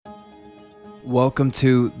Welcome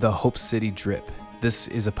to the Hope City Drip. This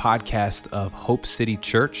is a podcast of Hope City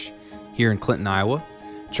Church here in Clinton, Iowa,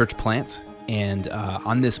 church plant. And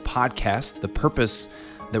on this podcast, the purpose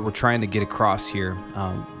that we're trying to get across here,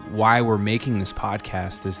 why we're making this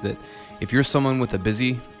podcast is that if you're someone with a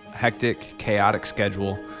busy, hectic, chaotic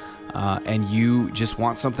schedule, and you just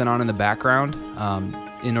want something on in the background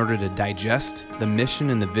in order to digest the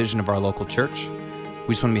mission and the vision of our local church,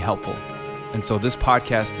 we just want to be helpful. And so this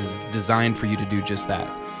podcast is designed for you to do just that.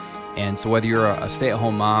 And so whether you're a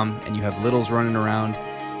stay-at-home mom and you have littles running around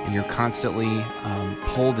and you're constantly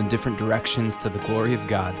pulled in different directions to the glory of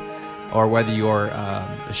God, or whether you're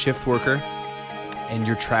a shift worker and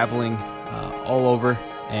you're traveling all over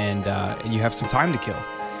and you have some time to kill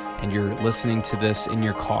and you're listening to this in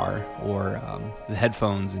your car or the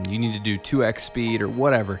headphones and you need to do 2x speed or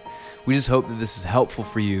whatever, we just hope that this is helpful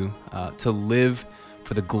for you to live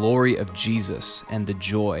for the glory of Jesus and the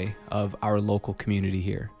joy of our local community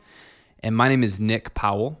here. And my name is Nick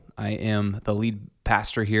Powell. I am the lead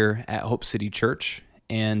pastor here at Hope City Church.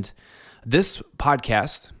 And this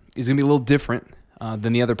podcast is going to be a little different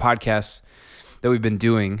than the other podcasts that we've been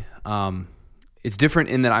doing. It's different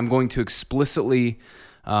in that I'm going to explicitly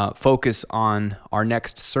focus on our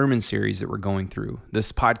next sermon series that we're going through.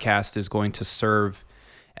 This podcast is going to serve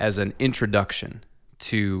as an introduction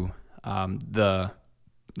to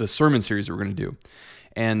the sermon series that we're going to do.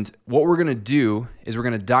 And what we're going to do is we're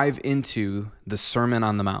going to dive into the Sermon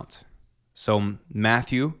on the Mount. So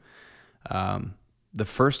Matthew, the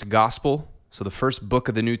first gospel, so the first book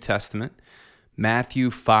of the New Testament, Matthew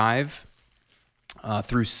 5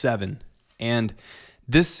 through 7. And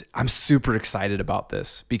this, I'm super excited about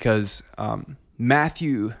this because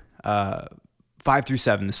Matthew 5 through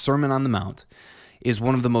 7, the Sermon on the Mount, is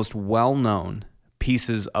one of the most well-known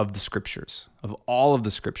pieces of the scriptures, of all of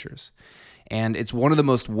the scriptures. And it's one of the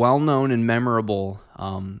most well-known and memorable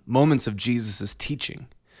moments of Jesus' teaching.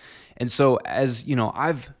 And so as, you know,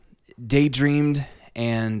 I've daydreamed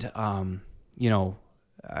and,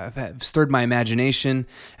 I've stirred my imagination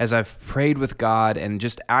as I've prayed with God and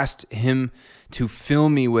just asked him to fill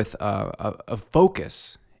me with a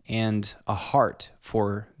focus and a heart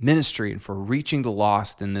for ministry and for reaching the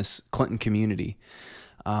lost in this Clinton community.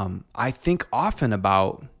 I think often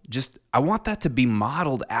about I want that to be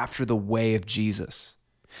modeled after the way of Jesus.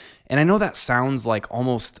 And I know that sounds like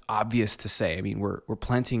almost obvious to say. I mean, we're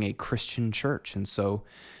planting a Christian church, and so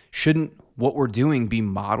shouldn't what we're doing be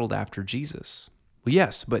modeled after Jesus? Well,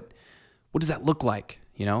 yes, but what does that look like?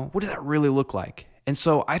 You know, what does that really look like? And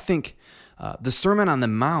so I think the Sermon on the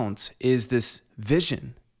Mount is this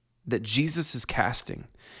vision that Jesus is casting.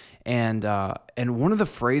 And one of the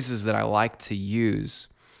phrases that I like to use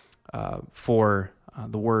for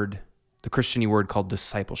the Christian-y word called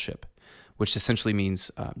discipleship, which essentially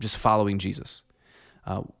means just following Jesus.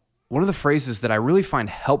 One of the phrases that I really find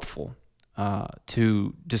helpful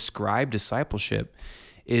to describe discipleship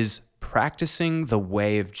is practicing the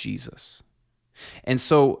way of Jesus. And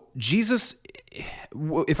so Jesus,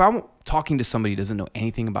 if I'm talking to somebody who doesn't know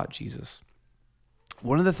anything about Jesus,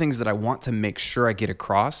 one of the things that I want to make sure I get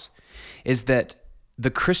across is that the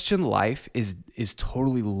Christian life is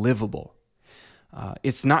totally livable.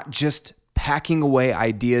 It's not just packing away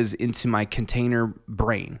ideas into my container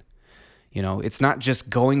brain. You know, it's not just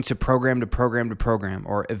going to program to program to program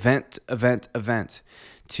or event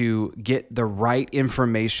to get the right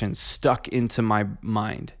information stuck into my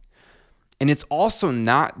mind. And it's also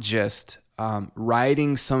not just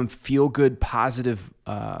riding some feel-good, positive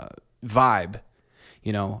vibe.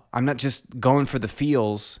 You know, I'm not just going for the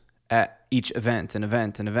feels at each event.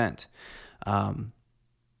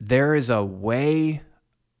 There is a way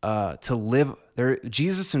to live.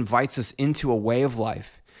 Jesus invites us into a way of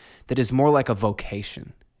life that is more like a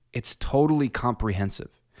vocation. It's totally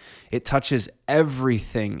comprehensive. It touches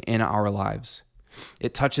everything in our lives.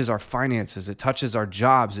 It touches our finances. It touches our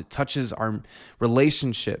jobs. It touches our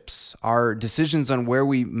relationships, our decisions on where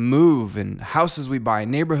we move and houses we buy,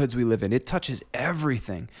 neighborhoods we live in. It touches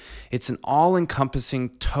everything. It's an all-encompassing,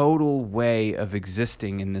 total way of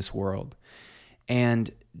existing in this world. And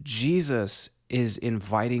Jesus is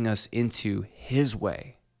inviting us into his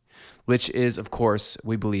way, which is, of course,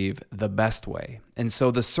 we believe, the best way. And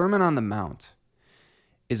so the Sermon on the Mount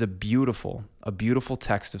is a beautiful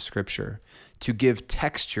text of Scripture to give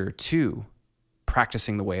texture to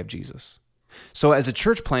practicing the way of Jesus. So as a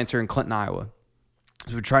church planter in Clinton, Iowa,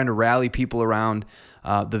 as we're trying to rally people around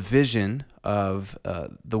the vision of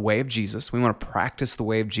the way of Jesus, we want to practice the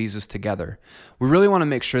way of Jesus together. We really want to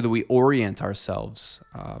make sure that we orient ourselves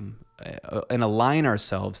and align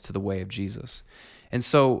ourselves to the way of Jesus. And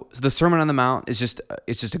so the Sermon on the Mount is just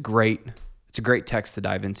a great It's a great text to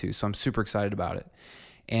dive into, so I'm super excited about it.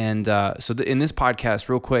 And in this podcast,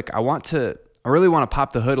 real quick, I really want to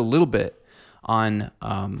pop the hood a little bit on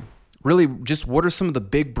really just what are some of the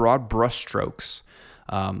big, broad brushstrokes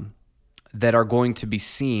that are going to be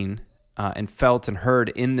seen and felt and heard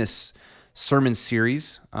in this sermon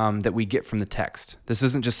series that we get from the text. This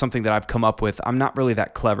isn't just something that I've come up with. I'm not really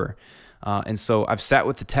that clever. And so I've sat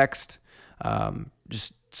with the text,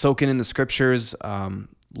 just soaking in the scriptures,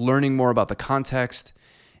 learning more about the context.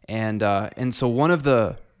 And so one of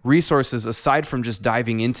the resources, aside from just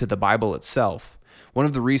diving into the Bible itself, one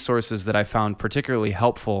of the resources that I found particularly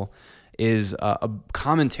helpful is a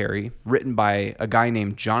commentary written by a guy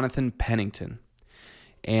named Jonathan Pennington.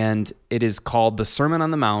 And it is called The Sermon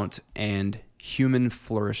on the Mount and Human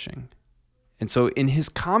Flourishing. And so in his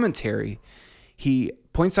commentary, he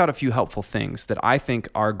points out a few helpful things that I think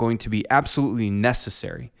are going to be absolutely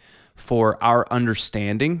necessary for our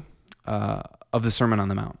understanding of the Sermon on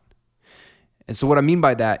the Mount. And so what I mean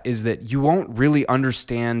by that is that you won't really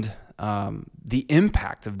understand the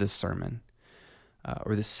impact of this sermon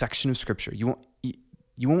or this section of Scripture.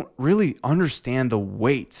 You won't really understand the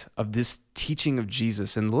weight of this teaching of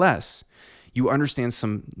Jesus unless you understand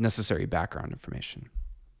some necessary background information.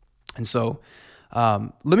 And so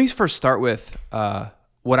let me first start with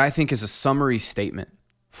what I think is a summary statement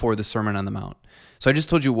for the Sermon on the Mount. So I just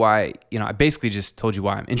told you why, I basically just told you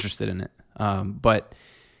why I'm interested in it. But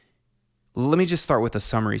let me just start with a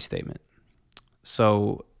summary statement.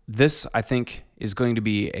 So this, I think, is going to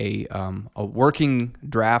be a working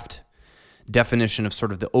draft definition of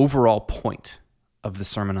sort of the overall point of the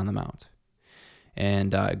Sermon on the Mount.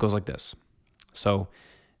 And it goes like this. So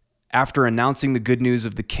after announcing the good news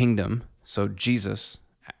of the kingdom, so Jesus,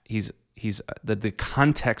 he's the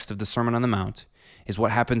context of the Sermon on the Mount is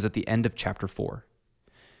what happens at the end of chapter 4.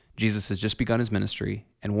 Jesus has just begun his ministry,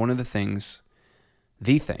 and one of the thing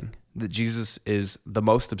that Jesus is the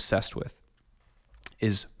most obsessed with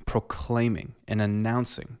is proclaiming and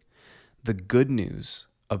announcing the good news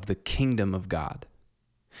of the kingdom of God.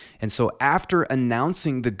 And so after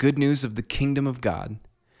announcing the good news of the kingdom of God,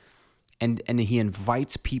 and he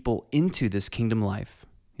invites people into this kingdom life,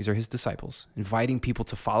 these are his disciples, inviting people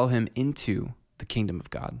to follow him into the kingdom of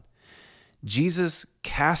God, Jesus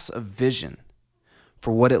casts a vision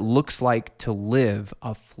for what it looks like to live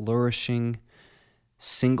a flourishing,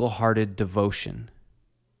 single-hearted devotion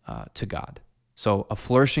to God. So a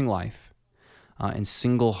flourishing life and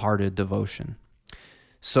single-hearted devotion.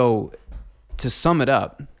 So to sum it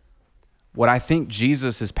up, what I think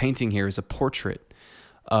Jesus is painting here is a portrait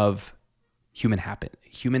of human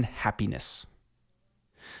happiness.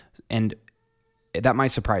 And that might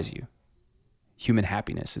surprise you. Human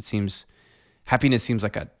happiness. Happiness seems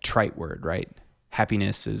like a trite word, right?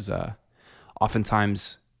 Happiness is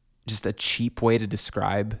oftentimes just a cheap way to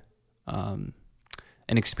describe an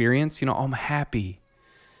experience. I'm happy.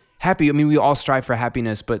 Happy, I mean, we all strive for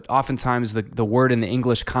happiness, but oftentimes the word in the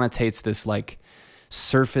English connotates this like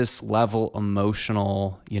surface level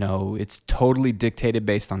emotional, it's totally dictated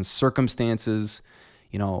based on circumstances,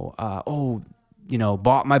 my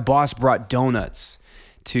boss brought donuts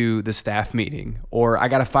to the staff meeting, or I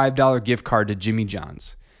got a $5 gift card to Jimmy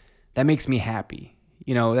John's. That makes me happy.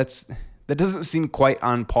 That doesn't seem quite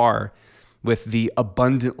on par with the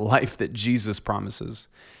abundant life that Jesus promises.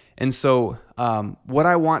 And so what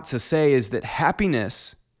I want to say is that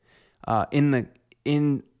happiness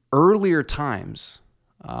in earlier times,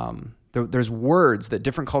 there's words that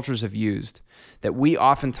different cultures have used that we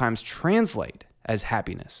oftentimes translate as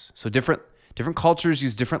happiness. So different cultures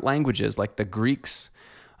use different languages, like the Greeks,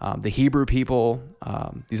 the Hebrew people.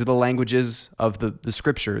 These are the languages of the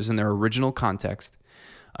scriptures in their original context.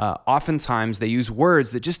 Oftentimes they use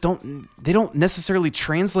words that just don't necessarily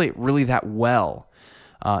translate really that well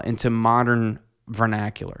into modern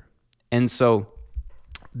vernacular. And so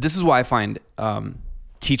this is why I find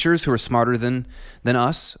teachers who are smarter than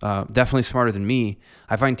us, definitely smarter than me,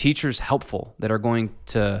 I find teachers helpful that are going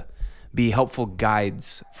to be helpful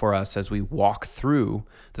guides for us as we walk through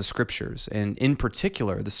the scriptures. And in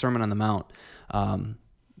particular, the Sermon on the Mount,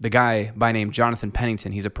 the guy by name Jonathan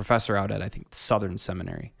Pennington, he's a professor out at, I think, Southern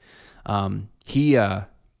Seminary. He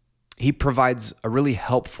provides a really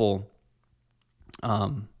helpful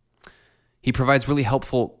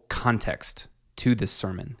context to this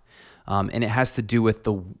sermon. And it has to do with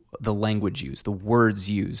the language used, the words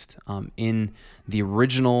used in the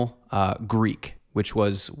original Greek, which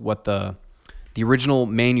was what the original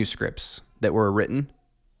manuscripts that were written,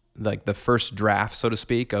 like the first draft, so to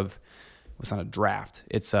speak, it's not a draft.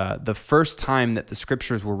 It's the first time that the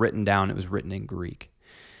scriptures were written down, it was written in Greek.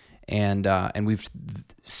 and we've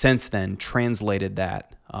since then translated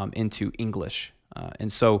that into English.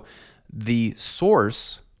 And so the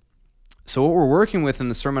source, so what we're working with in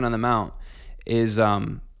the Sermon on the Mount is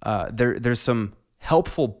there's some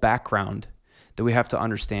helpful background that we have to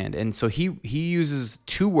understand. And so he uses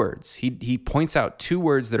two words. He points out two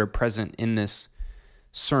words that are present in this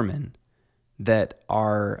sermon that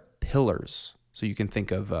are pillars. So you can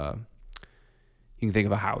think of a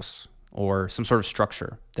house or some sort of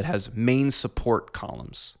structure that has main support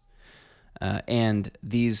columns. And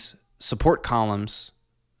these support columns,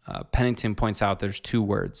 Pennington points out there's two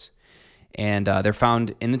words, and they're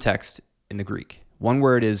found in the text in the Greek. One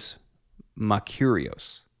word is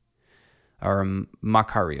makarios, or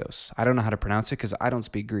makarios. I don't know how to pronounce it because I don't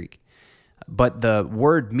speak Greek. But the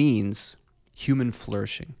word means human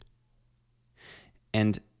flourishing.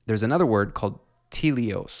 And there's another word called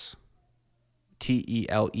teleos,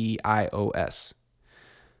 T-E-L-E-I-O-S,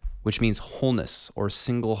 which means wholeness or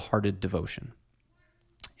single-hearted devotion.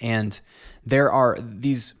 And there are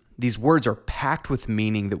these words are packed with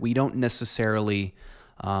meaning that we don't necessarily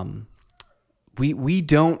we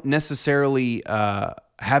don't necessarily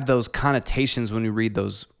have those connotations when we read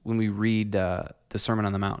the Sermon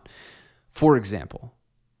on the Mount. For example,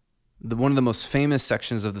 one of the most famous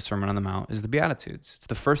sections of the Sermon on the Mount is the Beatitudes. It's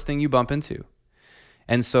the first thing you bump into.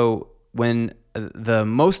 And so when the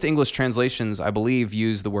most English translations, I believe,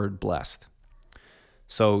 use the word blessed.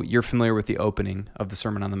 So you're familiar with the opening of the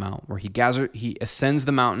Sermon on the Mount, where he ascends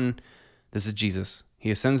the mountain. This is Jesus.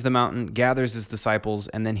 He ascends the mountain, gathers his disciples,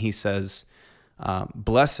 and then he says,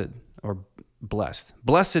 blessed or blessed.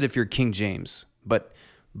 Blessed if you're King James, but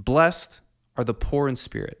blessed are the poor in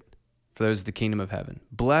spirit, for those is the kingdom of heaven.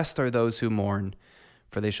 Blessed are those who mourn,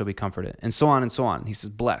 for they shall be comforted. And so on and so on. He says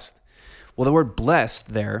blessed. Well, the word blessed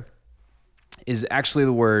there is actually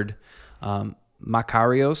the word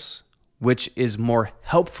makarios, which is more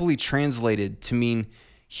helpfully translated to mean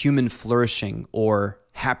human flourishing or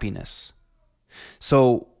happiness.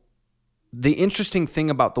 So the interesting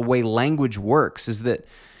thing about the way language works is that,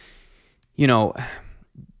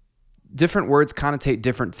 different words connotate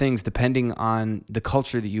different things depending on the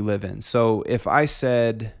culture that you live in. So if I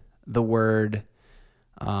said the word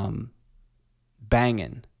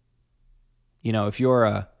bangin', if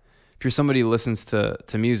you're somebody who listens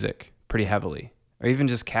to music pretty heavily, or even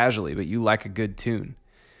just casually, but you like a good tune,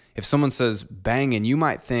 if someone says bangin', you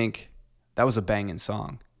might think that was a bangin'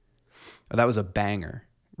 song, or that was a banger,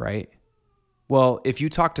 right? Well, if you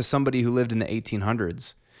talk to somebody who lived in the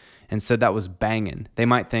 1800s and said that was bangin', they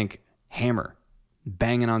might think hammer,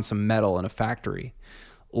 banging on some metal in a factory,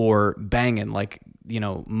 or banging like,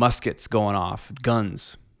 muskets going off,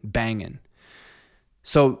 guns, banging.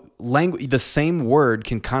 So the same word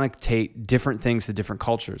can connotate different things to different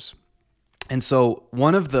cultures. And so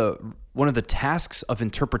one of the tasks of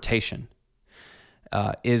interpretation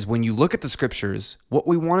is when you look at the scriptures, what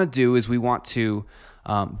we want to do is we want to,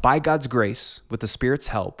 by God's grace, with the Spirit's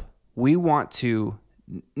help, we want to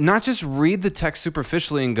not just read the text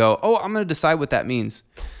superficially and go, oh, I'm going to decide what that means.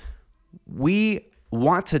 We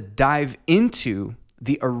want to dive into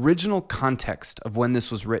the original context of when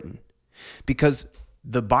this was written, because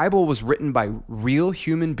the Bible was written by real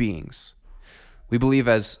human beings. We believe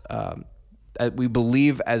as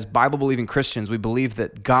Bible-believing Christians, we believe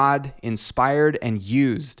that God inspired and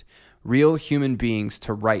used real human beings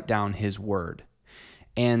to write down his word.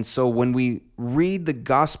 And so when we read the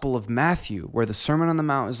Gospel of Matthew, where the Sermon on the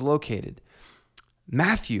Mount is located,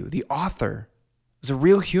 Matthew, the author, is a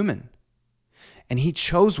real human. And he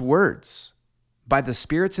chose words by the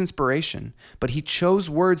Spirit's inspiration, but he chose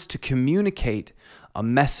words to communicate a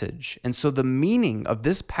message. And so the meaning of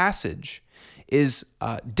this passage is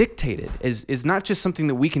dictated, is not just something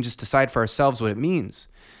that we can just decide for ourselves what it means.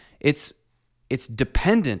 It's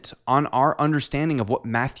dependent on our understanding of what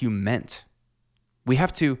Matthew meant. We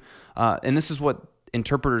have to, and this is what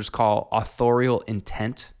interpreters call authorial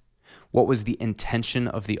intent. What was the intention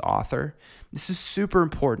of the author? This is super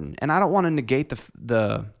important. And I don't want to negate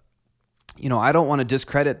I don't want to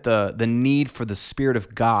discredit the need for the Spirit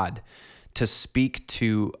of God to speak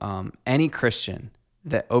to any Christian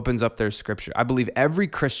that opens up their scripture. I believe every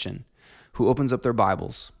Christian who opens up their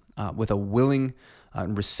Bibles with a willing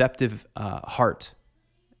and receptive heart,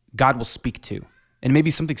 God will speak to. And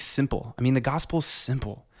maybe something simple. I mean, the gospel is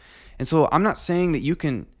simple. And so I'm not saying you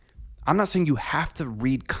have to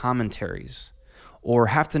read commentaries or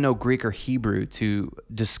have to know Greek or Hebrew to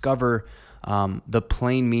discover the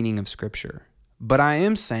plain meaning of Scripture. But I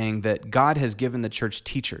am saying that God has given the church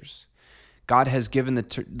teachers. God has given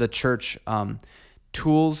the church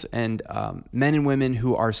tools and men and women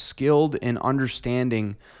who are skilled in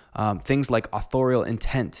understanding things like authorial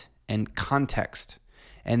intent and context.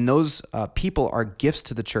 And those people are gifts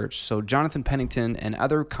to the church. So Jonathan Pennington and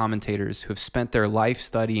other commentators who have spent their life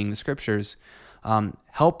studying the scriptures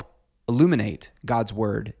help illuminate God's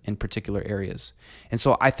word in particular areas. And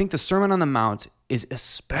so I think the Sermon on the Mount is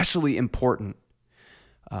especially important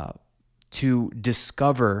to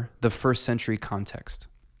discover the first century context.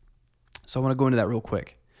 So I want to go into that real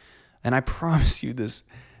quick. And I promise you this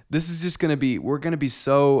is just going to be, we're just going to be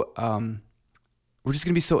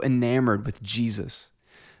so enamored with Jesus.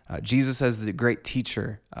 Jesus as the great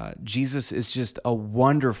teacher. Jesus is just a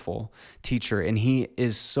wonderful teacher, and he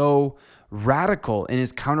is so radical in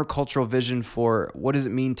his countercultural vision for what does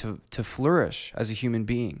it mean to flourish as a human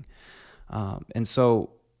being. And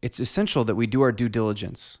so it's essential that we do our due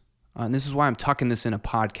diligence. And this is why I'm tucking this in a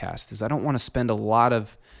podcast, is I don't want to spend a lot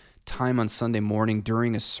of time on Sunday morning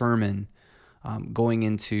during a sermon going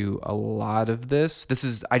into a lot of this.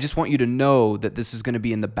 I just want you to know that this is going to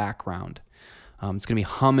be in the background. It's going to be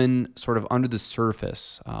humming sort of under the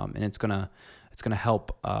surface, and it's going to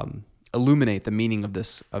help illuminate the meaning of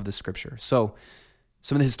the scripture. So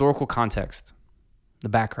some of the historical context, the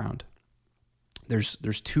background.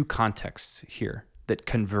 There's two contexts here that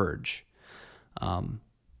converge,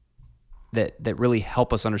 that really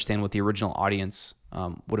help us understand what the original audience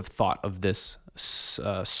would have thought of this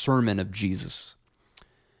sermon of Jesus.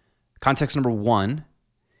 Context number one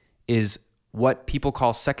is what people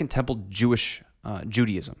call Second Temple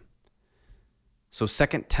Judaism. So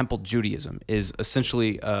Second Temple Judaism is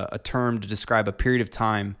essentially a term to describe a period of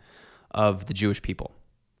time of the Jewish people.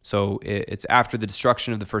 So it's after the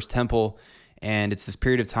destruction of the first temple, and it's this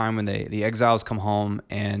period of time when the exiles come home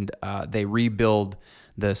and they rebuild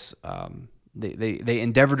this. They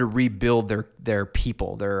endeavor to rebuild their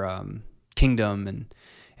people, their kingdom,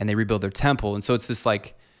 and they rebuild their temple. And so it's this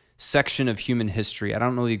like section of human history. I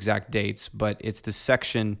don't know the exact dates, but it's this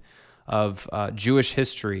section of Jewish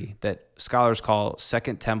history that scholars call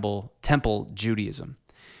Second Temple Judaism.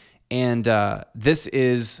 And this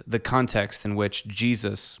is the context in which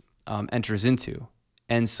Jesus enters into.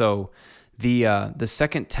 And so the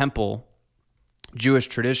Second Temple Jewish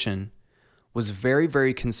tradition was very,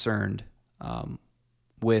 very concerned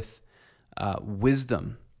with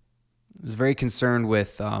wisdom. It was very concerned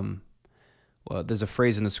with, there's a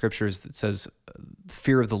phrase in the scriptures that says,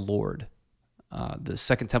 fear of the Lord. The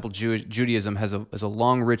Second Temple Judaism has a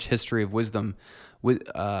long, rich history of wisdom, with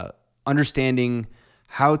understanding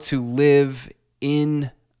how to live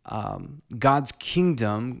in God's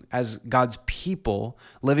kingdom as God's people,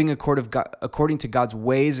 living according to God's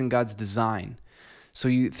ways and God's design. So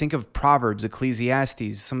you think of Proverbs,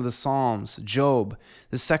 Ecclesiastes, some of the Psalms, Job,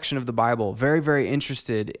 this section of the Bible, very, very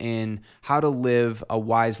interested in how to live a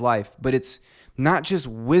wise life. But it's not just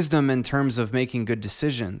wisdom in terms of making good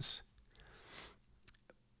decisions.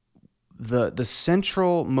 The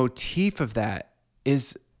central motif of that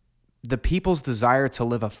is the people's desire to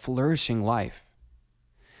live a flourishing life.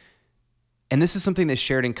 And this is something they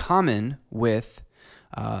shared in common with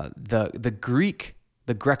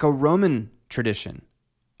the Greco-Roman tradition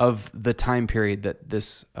of the time period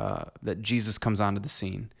that Jesus comes onto the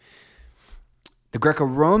scene. The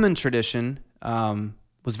Greco-Roman tradition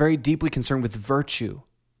was very deeply concerned with virtue.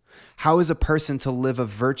 How is a person to live a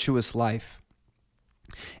virtuous life?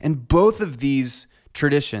 And both of these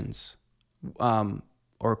traditions,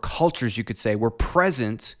 or cultures, you could say, were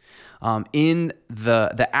present in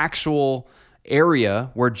the actual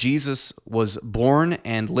area where Jesus was born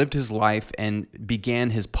and lived his life and began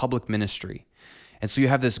his public ministry. And so you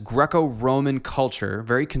have this Greco-Roman culture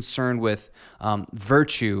very concerned with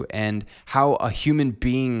virtue and how a human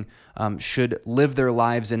being should live their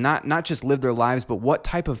lives, and not just live their lives, but what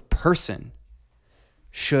type of person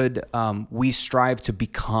should we strive to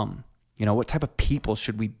become? What type of people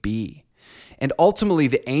should we be? And ultimately,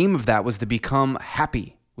 the aim of that was to become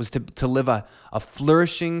happy, was to live a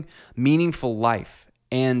flourishing, meaningful life.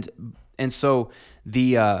 And so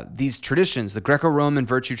these traditions, the Greco-Roman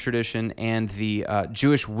virtue tradition and the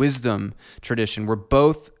Jewish wisdom tradition, were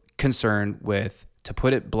both concerned with, to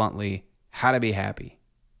put it bluntly, how to be happy.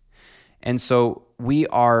 And so we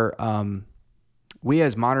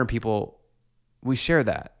as modern people, we share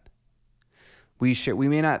that. We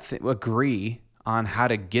may not agree on how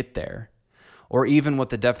to get there, or even what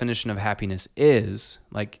the definition of happiness is,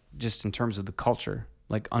 like just in terms of the culture.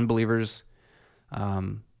 Like unbelievers,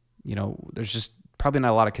 there's just probably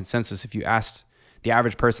not a lot of consensus. If you asked the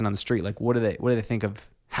average person on the street, like what do they think of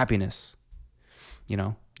happiness?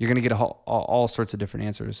 You're going to get all sorts of different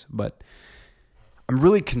answers. But I'm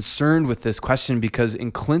really concerned with this question because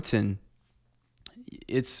in Clinton,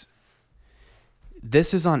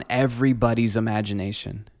 this is on everybody's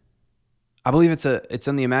imagination. I believe it's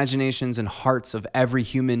on the imaginations and hearts of every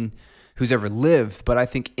human who's ever lived, but I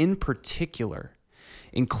think in particular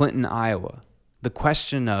in Clinton, Iowa, the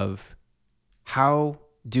question of how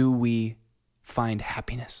do we find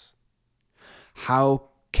happiness? How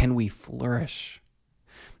can we flourish?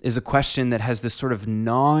 Is a question that has this sort of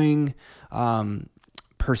gnawing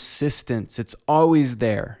persistence. It's always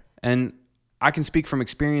there. And I can speak from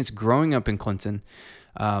experience growing up in Clinton.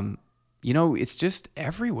 It's just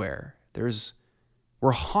everywhere.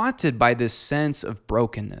 We're haunted by this sense of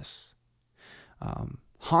brokenness,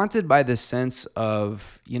 haunted by this sense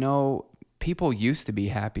of, people used to be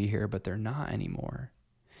happy here, but they're not anymore.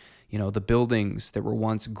 The buildings that were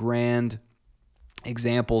once grand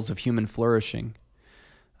examples of human flourishing,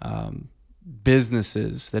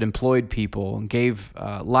 businesses that employed people and gave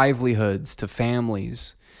livelihoods to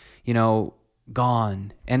families,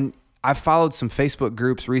 gone. And I've followed some Facebook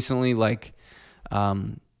groups recently, like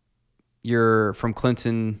You're From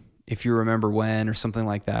Clinton, If You Remember When, or something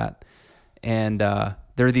like that. And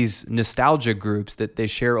there are these nostalgia groups that they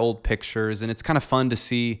share old pictures, and it's kind of fun to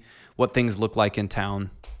see what things look like in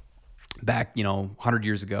town back, 100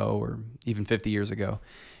 years ago or even 50 years ago.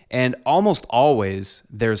 And almost always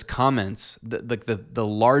there's comments, the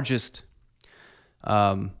largest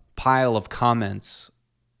pile of comments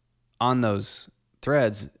on those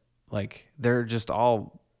threads, like they're just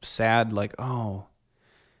all sad, like, oh,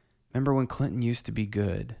 remember when Clinton used to be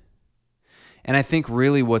good? And I think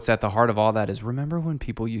really what's at the heart of all that is, remember when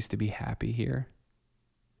people used to be happy here?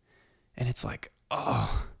 And it's like,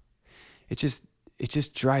 oh, it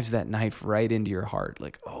just drives that knife right into your heart.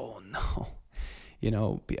 Like, oh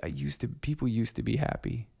no, people used to be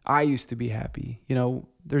happy. I used to be happy.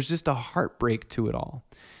 There's just a heartbreak to it all.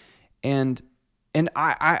 And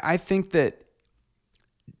I think that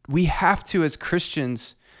we have to, as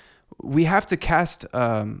Christians, we have to cast,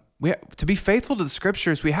 to be faithful to the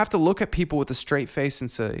scriptures, we have to look at people with a straight face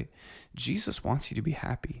and say, Jesus wants you to be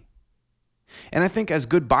happy. And I think as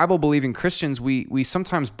good Bible-believing Christians, we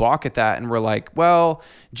sometimes balk at that, and we're like, well,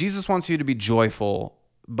 Jesus wants you to be joyful,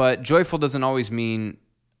 but joyful doesn't always mean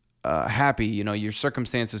happy. Your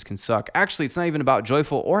circumstances can suck. Actually, it's not even about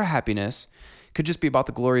joyful or happiness. It could just be about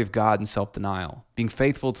the glory of God and self-denial, being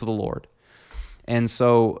faithful to the Lord. And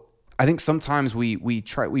so I think sometimes we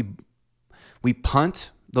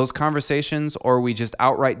punt those conversations, or we just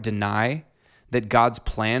outright deny that God's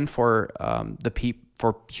plan for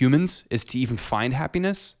for humans is to even find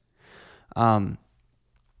happiness. But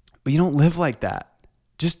you don't live like that.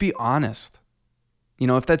 Just be honest.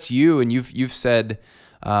 If that's you and you've said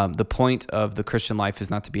the point of the Christian life is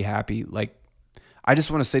not to be happy, like, I just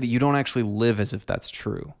want to say that you don't actually live as if that's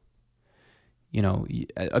true.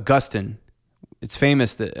 Augustine, it's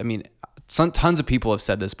famous that, tons of people have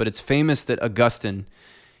said this, but it's famous that Augustine,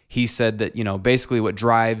 he said that, basically what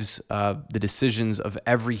drives the decisions of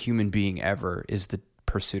every human being ever is the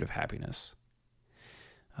pursuit of happiness,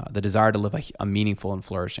 the desire to live a meaningful and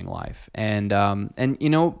flourishing life. And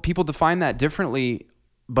people define that differently,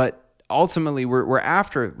 but ultimately we're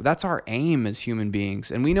after, that's our aim as human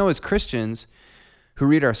beings. And we know as Christians who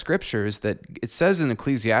read our scriptures that it says in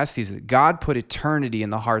Ecclesiastes that God put eternity in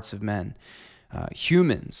the hearts of men.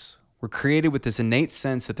 Humans were created with this innate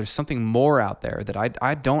sense that there's something more out there that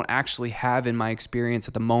I don't actually have in my experience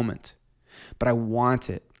at the moment, but I want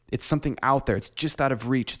it. It's something out there. It's just out of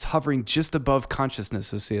reach. It's hovering just above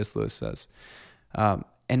consciousness, as C.S. Lewis says. And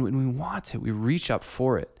when we want it, we reach up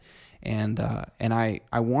for it. And I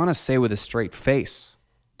want to say with a straight face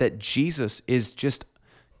that Jesus is just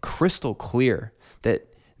crystal clear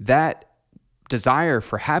that desire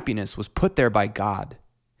for happiness was put there by God,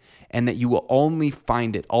 and that you will only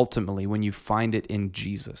find it ultimately when you find it in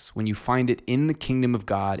Jesus, when you find it in the kingdom of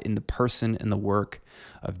God, in the person and the work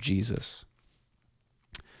of Jesus.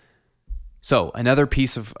 So another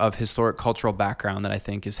piece of historic cultural background that I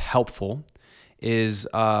think is helpful is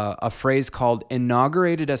a phrase called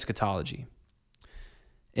inaugurated eschatology.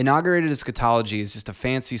 Inaugurated eschatology is just a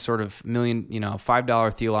fancy sort of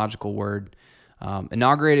 $5 theological word.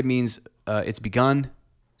 Inaugurated means it's begun,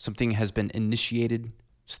 something has been initiated,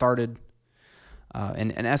 started,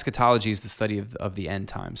 and eschatology is the study of the end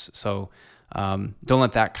times. So don't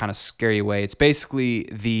let that kind of scare you away. It's basically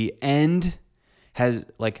the end, has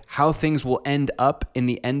like how things will end up in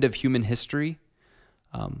the end of human history,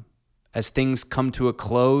 as things come to a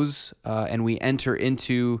close and we enter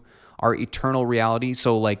into our eternal reality.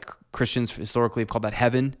 So like Christians historically have called that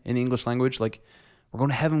heaven in the English language. Like, we're going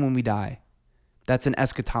to heaven when we die. That's an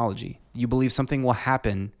eschatology. You believe something will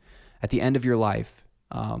happen at the end of your life,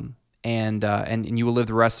 and you will live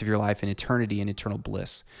the rest of your life in eternity and eternal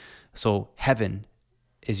bliss. So heaven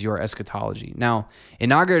is your eschatology. Now,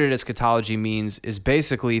 inaugurated eschatology is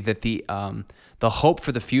basically that the hope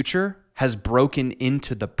for the future has broken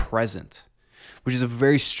into the present, which is a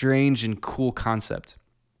very strange and cool concept.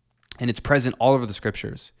 And it's present all over the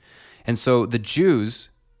scriptures. And so the Jews,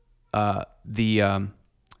 so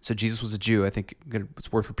Jesus was a Jew. I think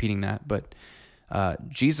it's worth repeating that. But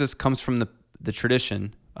Jesus comes from the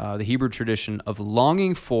tradition, the Hebrew tradition of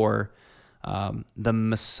longing for the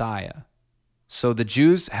Messiah. So the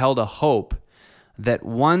Jews held a hope that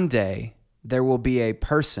one day there will be a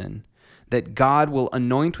person that God will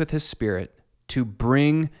anoint with his Spirit to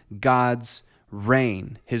bring God's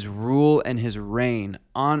reign, his rule and his reign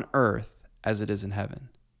on earth as it is in heaven.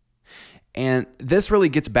 And this really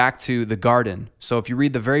gets back to the garden. So if you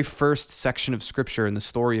read the very first section of Scripture in the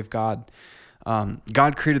story of God,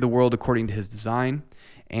 God created the world according to his design,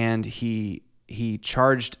 and he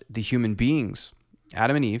charged the human beings,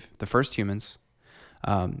 Adam and Eve, the first humans.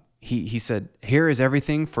 He said, here is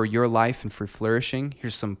everything for your life and for flourishing.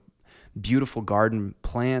 Here's some beautiful garden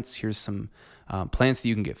plants. Here's some plants that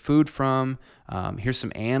you can get food from. Here's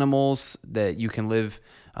some animals that you can live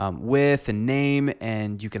with and name,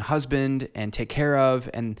 and you can husband and take care of.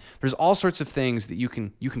 And there's all sorts of things that you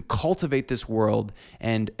can cultivate this world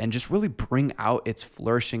and just really bring out its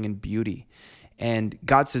flourishing and beauty. And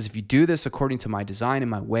God says, if you do this according to my design and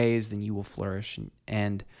my ways, then you will flourish.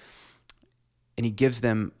 And he gives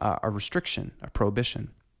them a restriction, a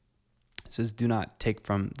prohibition. It says, do not take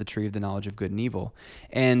from the tree of the knowledge of good and evil.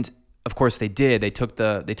 And of course they did. They took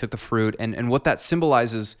the fruit. And what that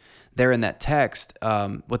symbolizes there in that text,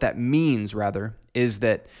 what that means rather, is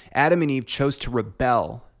that Adam and Eve chose to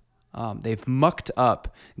rebel. They've mucked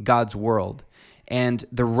up God's world. And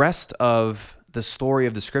the rest of the story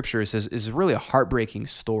of the scriptures is really a heartbreaking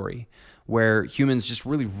story where humans just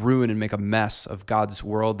really ruin and make a mess of God's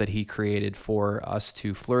world that he created for us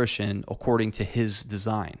to flourish in according to his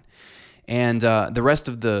design. And the rest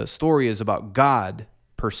of the story is about God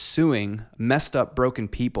pursuing messed up, broken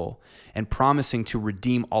people and promising to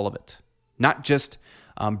redeem all of it. Not just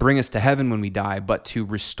bring us to heaven when we die, but to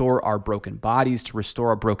restore our broken bodies, to restore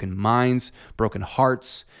our broken minds, broken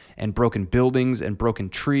hearts, and broken buildings, and broken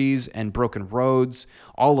trees, and broken roads,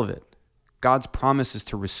 all of it. God's promise is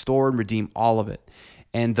to restore and redeem all of it.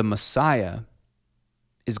 And the Messiah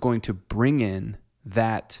is going to bring in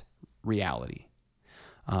that reality.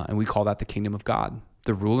 And we call that the kingdom of God,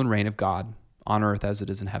 the rule and reign of God on earth as it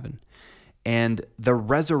is in heaven. And the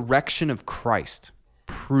resurrection of Christ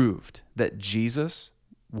proved that Jesus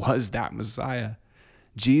was that Messiah.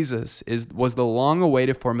 Jesus was the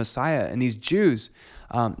long-awaited for Messiah. And these Jews,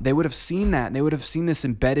 they would have seen that. And they would have seen this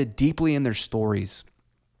embedded deeply in their stories.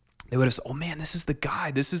 They would have said, oh man, this is the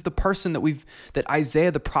guy. This is the person that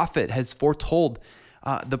Isaiah the prophet has foretold.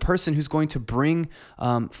 The person who's going to bring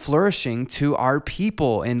flourishing to our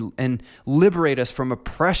people and liberate us from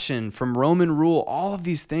oppression, from Roman rule, all of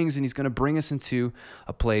these things, and he's going to bring us into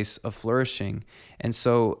a place of flourishing. And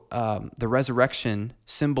so the resurrection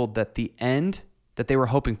symbolized that the end that they were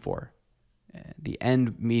hoping for, the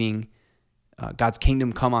end meaning God's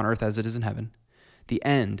kingdom come on earth as it is in heaven, the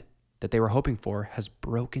end that they were hoping for has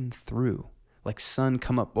broken through, like sun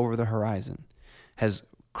come up over the horizon, has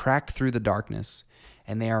cracked through the darkness,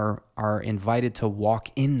 and they are invited to walk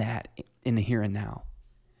in that in the here and now.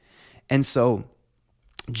 And so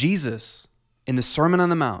Jesus, in the Sermon on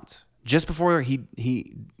the Mount, just before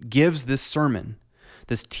he gives this sermon,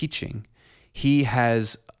 this teaching, he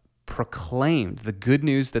has proclaimed the good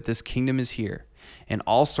news that this kingdom is here, and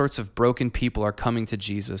all sorts of broken people are coming to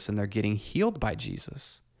Jesus, and they're getting healed by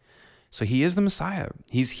Jesus. So he is the Messiah.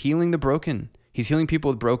 He's healing the broken. He's healing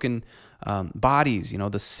people with broken bodies,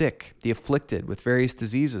 the sick, the afflicted with various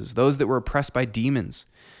diseases, those that were oppressed by demons.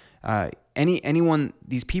 Anyone,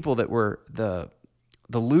 these people that were the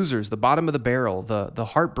losers, the bottom of the barrel, the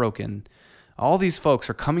heartbroken, all these folks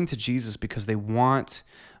are coming to Jesus because they want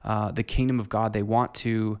the kingdom of God. They want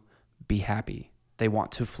to be happy. They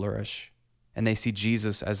want to flourish. And they see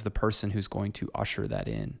Jesus as the person who's going to usher that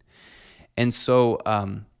in. And so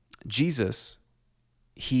Jesus,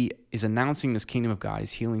 he is announcing this kingdom of God.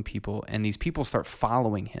 He's healing people, and these people start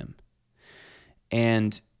following him.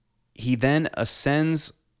 And he then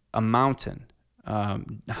ascends a mountain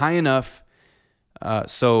high enough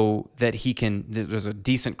so that there's a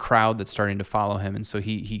decent crowd that's starting to follow him. And so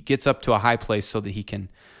he gets up to a high place so that he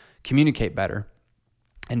can communicate better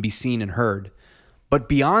and be seen and heard. But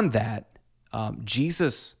beyond that,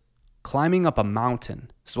 Jesus climbing up a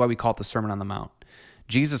mountain, this is why we call it the Sermon on the Mount.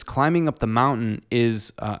 Jesus climbing up the mountain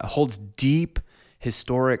holds deep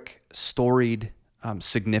historic, storied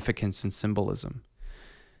significance and symbolism.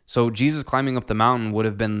 So Jesus climbing up the mountain would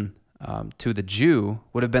have been, to the Jew,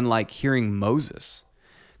 would have been like hearing Moses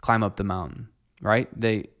climb up the mountain, right?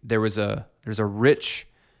 There's a rich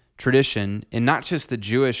tradition in not just the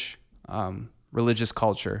Jewish religious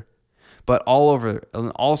culture, but all over,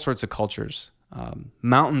 in all sorts of cultures.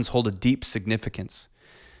 Mountains hold a deep significance,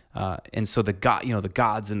 and so the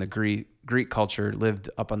gods in the Greek culture lived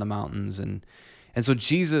up on the mountains, and so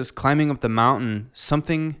Jesus climbing up the mountain,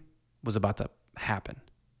 something was about to happen.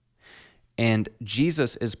 And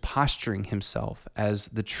Jesus is posturing himself as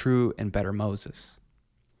the true and better Moses.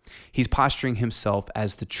 He's posturing himself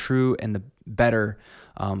as the true and the better,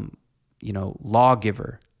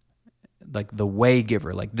 lawgiver, like the way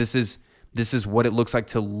giver. Like this is what it looks like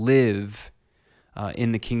to live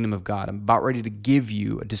in the kingdom of God. I'm about ready to give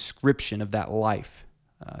you a description of that life.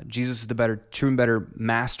 Jesus is the true and better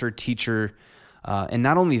master teacher. And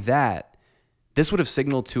not only that, this would have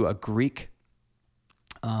signaled to a Greek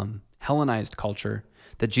Hellenized culture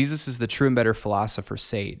that Jesus is the true and better philosopher,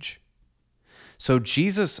 sage. So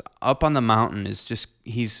Jesus up on the mountain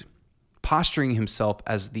he's posturing himself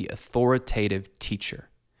as the authoritative teacher.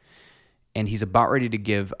 And he's about ready to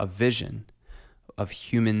give a vision of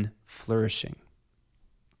human flourishing.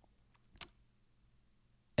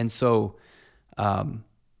 And so, I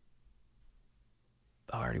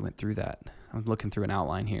already went through that. I'm looking through an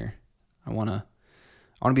outline here. I want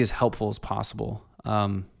to be as helpful as possible.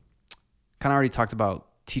 Kind of already talked about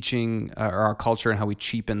teaching our culture and how we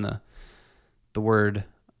cheapen the word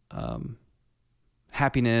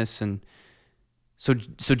happiness, and so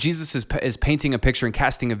Jesus is painting a picture and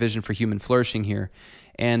casting a vision for human flourishing here,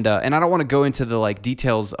 and I don't want to go into the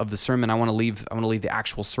details of the sermon. I want to leave the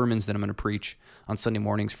actual sermons that I'm going to preach on Sunday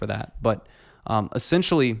mornings for that. But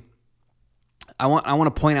essentially, I want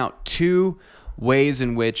to point out two ways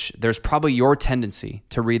in which there's probably your tendency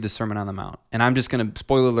to read the Sermon on the Mount. And I'm just going to,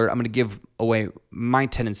 spoiler alert, I'm going to give away my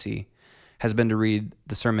tendency has been to read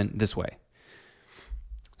the sermon this way.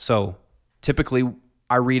 So typically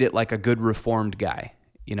I read it like a good Reformed guy,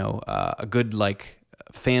 a good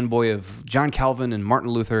fanboy of John Calvin and Martin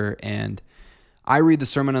Luther. And I read the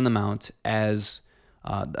Sermon on the Mount as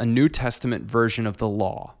a New Testament version of the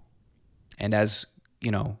law. And as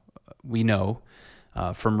we know,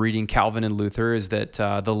 from reading Calvin and Luther, is that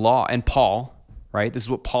the law, and Paul, right? This is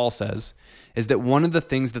what Paul says, is that one of the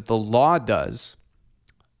things that the law does,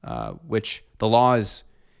 which the law is,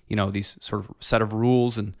 these sort of set of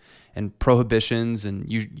rules and prohibitions, and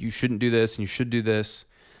you shouldn't do this and you should do this.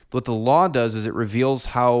 What the law does is it reveals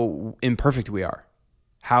how imperfect we are,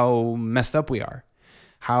 how messed up we are,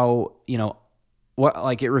 how,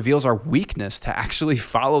 it reveals our weakness to actually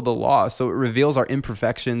follow the law. So it reveals our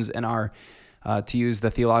imperfections and our to use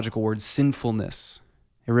the theological word, sinfulness.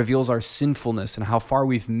 It reveals our sinfulness and how far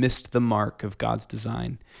we've missed the mark of God's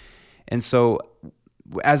design. And so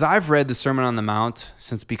as I've read the Sermon on the Mount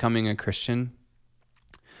since becoming a Christian,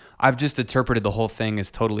 I've just interpreted the whole thing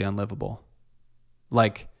as totally unlivable.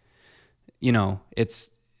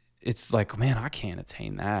 It's like, man, I can't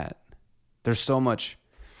attain that. There's so much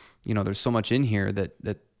in here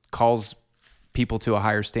that calls people to a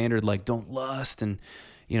higher standard, like don't lust, and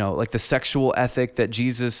the sexual ethic that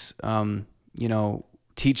Jesus,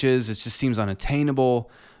 teaches, it just seems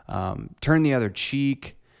unattainable. Turn the other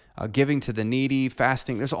cheek, giving to the needy,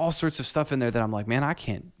 fasting. There's all sorts of stuff in there that I'm like, man, I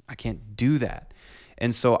can't do that.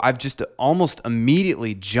 And so I've just almost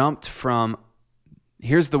immediately jumped from,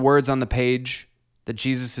 here's the words on the page that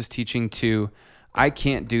Jesus is teaching, to, I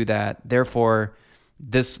can't do that. Therefore,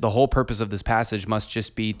 the whole purpose of this passage must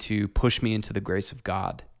just be to push me into the grace of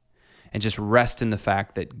God. And just rest in the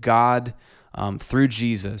fact that God, through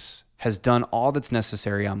Jesus, has done all that's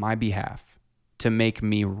necessary on my behalf to make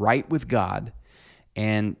me right with God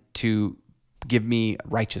and to give me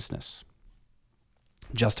righteousness,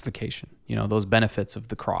 justification, those benefits of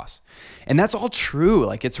the cross. And that's all true.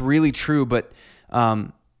 It's really true. But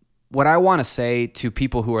what I want to say to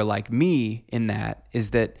people who are like me in that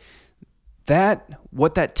is that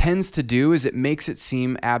what that tends to do is it makes it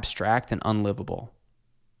seem abstract and unlivable.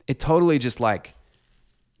 It totally just why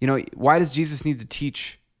does Jesus need to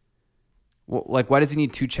teach? Why does he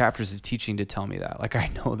need 2 chapters of teaching to tell me that? I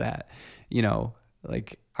know that,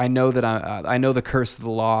 I know that I know the curse of the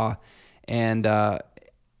law, and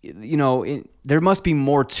there must be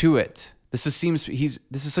more to it. This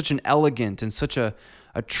is such an elegant and such a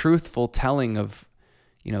truthful telling of,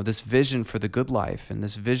 this vision for the good life and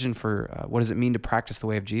this vision for what does it mean to practice the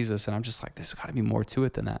way of Jesus. And I'm just like, there's got to be more to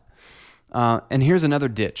it than that. And here's another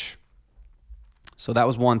ditch. So that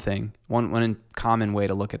was one thing, one common way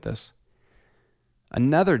to look at this.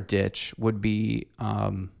 Another ditch would be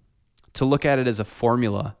to look at it as a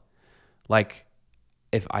formula, like,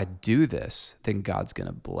 if I do this, then God's going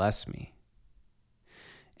to bless me.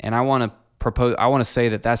 And I want to say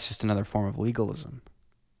that that's just another form of legalism,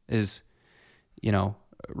 is,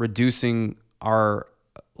 reducing our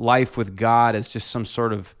life with God as just some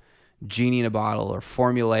sort of genie in a bottle or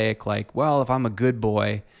formulaic, like, well, if I'm a good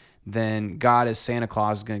boy, then God as Santa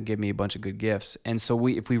Claus is going to give me a bunch of good gifts. And so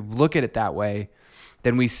if we look at it that way,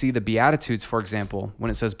 then we see the Beatitudes, for example,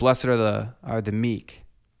 when it says, blessed are the meek,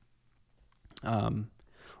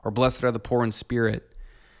 or blessed are the poor in spirit.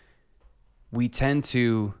 We tend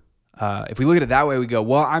to, if we look at it that way, we go,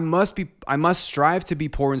 well, I must strive to be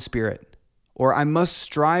poor in spirit, or I must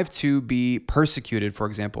strive to be persecuted, for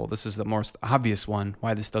example. This is the most obvious one,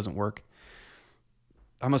 why this doesn't work.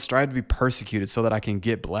 I must strive to be persecuted so that I can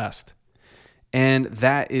get blessed. And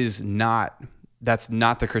that's not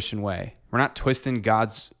the Christian way. We're not twisting we're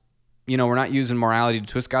not using morality to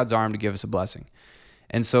twist God's arm to give us a blessing.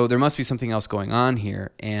 And so there must be something else going on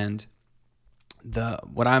here. And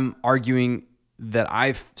what I'm arguing that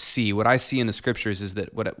what I see in the scriptures is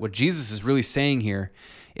that what Jesus is really saying here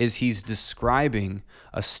is he's describing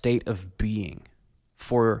a state of being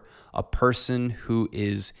for a person who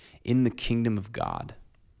is in the kingdom of God.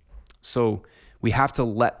 So we have to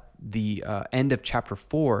let the end of chapter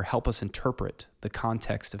 4 help us interpret the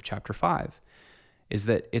context of chapter 5, is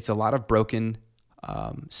that it's a lot of broken,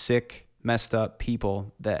 sick, messed up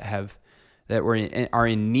people that are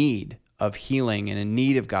in need of healing and in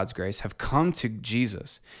need of God's grace, have come to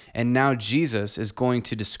Jesus. And now Jesus is going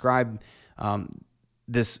to describe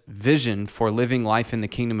this vision for living life in the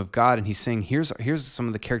kingdom of God. And he's saying, here's some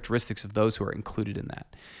of the characteristics of those who are included in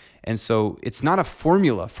that. And so it's not a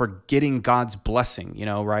formula for getting God's blessing,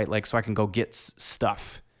 right? Like, so I can go get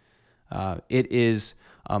stuff. It is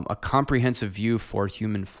a comprehensive view for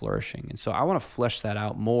human flourishing. And so I want to flesh that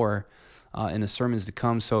out more in the sermons to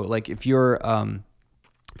come. So like, if you're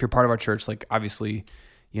part of our church, like, obviously,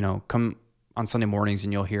 come on Sunday mornings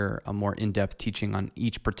and you'll hear a more in-depth teaching on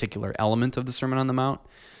each particular element of the Sermon on the Mount.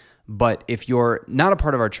 But if you're not a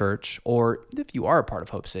part of our church, or if you are a part of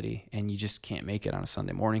Hope City and you just can't make it on a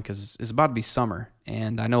Sunday morning because it's about to be summer,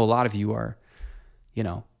 and I know a lot of you are, you're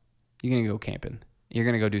going to go camping. You're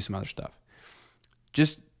going to go do some other stuff.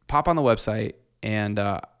 Just pop on the website, and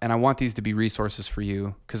I want these to be resources for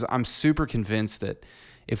you, because I'm super convinced that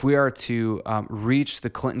if we are to reach the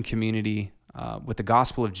Clinton community with the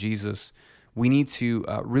gospel of Jesus, we need to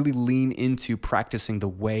really lean into practicing the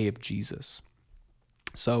way of Jesus.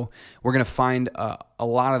 So we're going to find a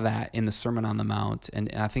lot of that in the Sermon on the Mount,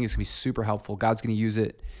 and I think it's going to be super helpful. God's going to use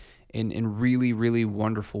it in really, really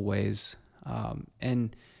wonderful ways.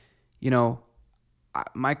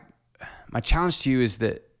 My challenge to you is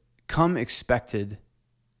that come expected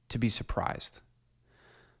to be surprised.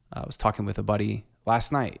 I was talking with a buddy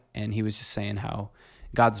last night, and he was just saying how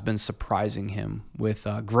God's been surprising him with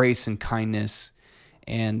grace and kindness,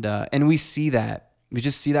 and we see that. We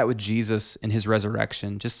just see that with Jesus in his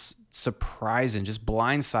resurrection, just surprising, just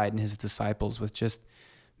blindsiding his disciples with just,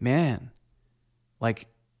 man, like,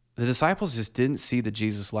 the disciples just didn't see the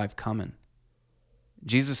Jesus life coming.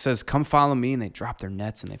 Jesus says, come follow me, and they drop their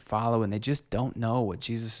nets and they follow, and they just don't know what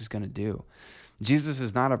Jesus is going to do. Jesus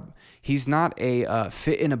is he's not a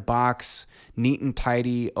fit in a box, neat and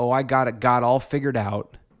tidy, I got it, God all figured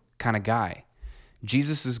out kind of guy.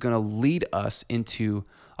 Jesus is going to lead us into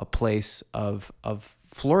a place of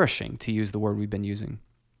flourishing, to use the word we've been using,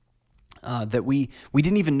 that we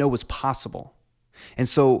didn't even know was possible. And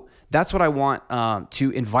so that's what I want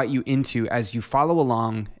to invite you into as you follow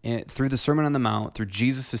along through the Sermon on the Mount, through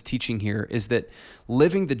Jesus' teaching here, is that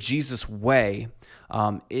living the Jesus way,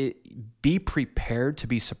 be prepared to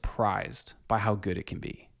be surprised by how good it can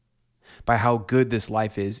be, by how good this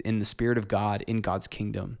life is in the Spirit of God, in God's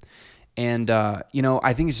kingdom. And,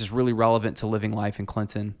 I think it's just really relevant to living life in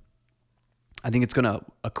Clinton. I think it's going to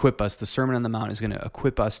equip us. The Sermon on the Mount is going to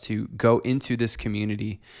equip us to go into this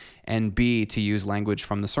community and be, to use language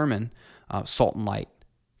from the sermon, salt and light.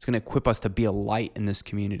 It's going to equip us to be a light in this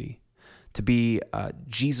community. To be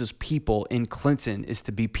Jesus people in Clinton is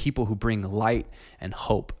to be people who bring light and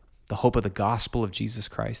hope, the hope of the gospel of Jesus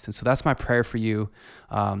Christ. And so that's my prayer for you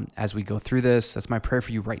as we go through this. That's my prayer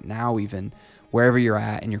for you right now, even wherever you're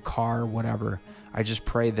at, in your car, whatever. I just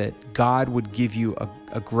pray that God would give you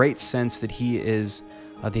a great sense that He has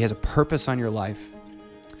a purpose on your life,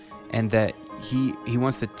 and that He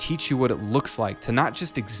wants to teach you what it looks like to not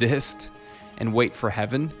just exist and wait for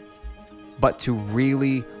heaven, but to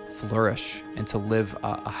really flourish and to live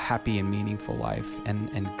a happy and meaningful life.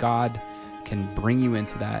 And God can bring you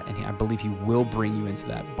into that, and I believe he will bring you into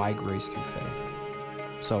that by grace through faith.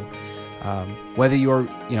 So whether you're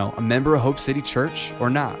a member of Hope City Church or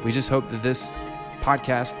not, we just hope that this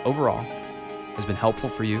podcast overall has been helpful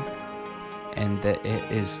for you, and that it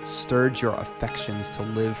has stirred your affections to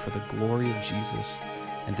live for the glory of Jesus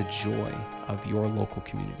and the joy of your local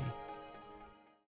community.